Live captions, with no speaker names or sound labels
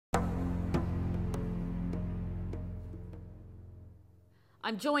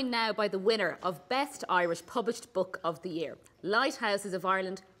I'm joined now by the winner of Best Irish Published Book of the Year, Lighthouses of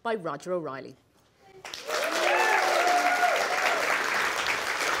Ireland by Roger O'Reilly.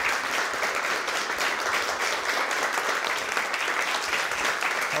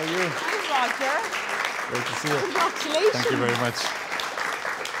 How are you? Hi, Roger. Great to see you. Congratulations. Thank you very much.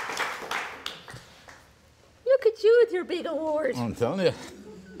 Look at you with your big award. I'm telling you.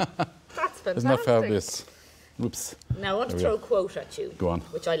 That's fantastic. Isn't that fabulous? Whoops. Now, I want to throw a quote at you, Go on.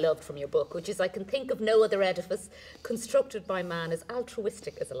 which I loved from your book, which is, "I can think of no other edifice constructed by man as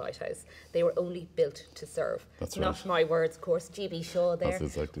altruistic as a lighthouse. They were only built to serve." That's Not right. my words, of course, G.B. Shaw there. That's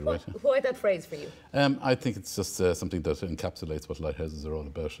exactly right. Why that phrase for you? I think it's just something that encapsulates what lighthouses are all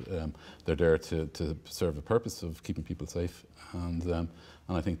about. They're there to serve the purpose of keeping people safe, and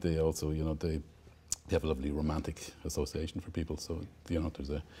I think they also, they have a lovely romantic association for people. So, there's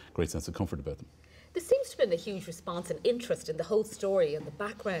a great sense of comfort about them. There seems to have been a huge response and interest in the whole story and the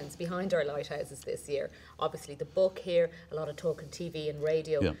backgrounds behind our lighthouses this year. Obviously, the book here, a lot of talk on TV and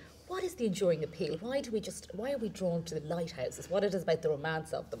radio. Yeah. What is the enduring appeal? Why are we drawn to the lighthouses? What it is about the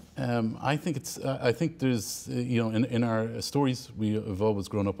romance of them? I think there's, in our stories, we have always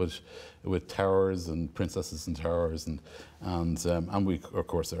grown up with towers and princesses and towers, and we, of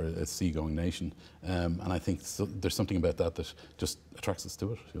course, are a seagoing nation. And I think there's something about that just attracts us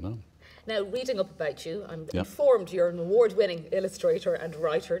to it, Now, reading up about you, I'm informed you're an award-winning illustrator and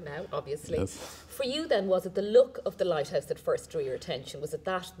writer now, obviously. Yes. For you then, was it the look of the lighthouse that first drew your attention? Was it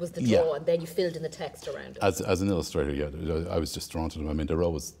that was the draw, and then you filled in the text around it? As an illustrator, yeah, I was just drawn to them. I mean, they're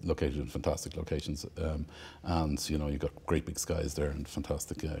always located in fantastic locations, and you've got great big skies there and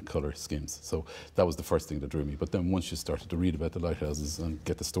fantastic colour schemes. So that was the first thing that drew me. But then once you started to read about the lighthouses and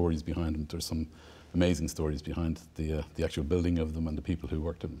get the stories behind them, there's some amazing stories behind the actual building of them and the people who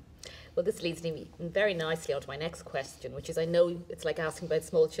worked in them. Well, this leads me very nicely on to my next question, which is, I know it's like asking about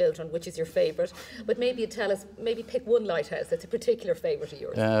small children, which is your favourite, but maybe you tell us, maybe pick one lighthouse that's a particular favourite of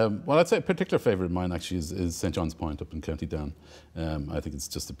yours. Well, I'd say a particular favourite of mine actually is St John's Point up in County Down. I think it's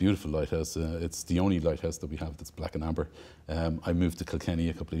just a beautiful lighthouse. It's the only lighthouse that we have that's black and amber. I moved to Kilkenny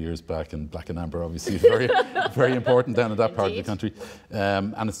a couple of years back, and black and amber obviously is very, very important down in that part of the country.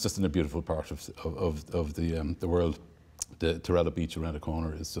 And it's just in a beautiful part of the world. The Torella Beach around the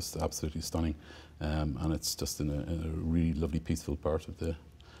corner is just absolutely stunning, and it's just in a really lovely, peaceful part of the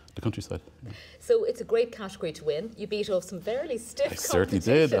countryside. Yeah. So it's a great category to win. You beat off some fairly stiff competition. I certainly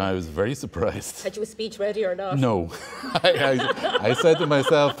did. I was very surprised. Had you a speech ready or not? No. I said to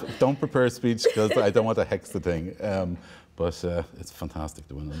myself, don't prepare a speech because I don't want to hex the thing. But it's fantastic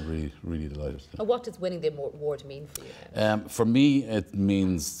to win. I'm really, really delighted. And what does winning the award mean for you now? For me, it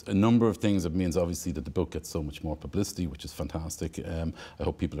means a number of things. It means obviously that the book gets so much more publicity, which is fantastic. I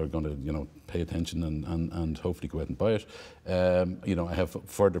hope people are going to, pay attention and hopefully go out and buy it. I have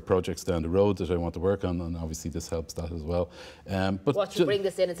further projects down the road that I want to work on, and obviously this helps that as well. But what you bring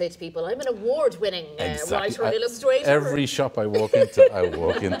this in and say to people, I'm an award-winning writer and illustrator. Every shop I walk into, I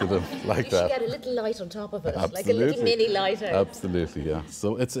walk into them like that. You should get a little light on top of it, Absolutely. like a little mini lighthouse. Absolutely, yeah.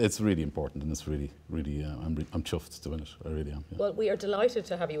 So it's really important, and it's really, I'm chuffed to win it. I really am. Yeah. Well, we are delighted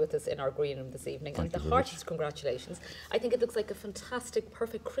to have you with us in our green room this evening, and the heartiest congratulations. I think it looks like a fantastic,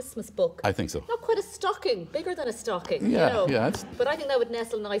 perfect Christmas book. I think so. Not quite a stocking, bigger than a stocking. Yeah, yeah. But I think that would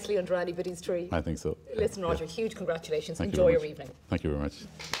nestle nicely under anybody's tree. I think so. Listen, Roger, huge congratulations. Thank Enjoy you your much. evening. Thank you very much.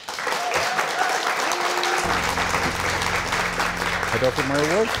 Head off with my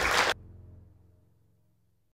award.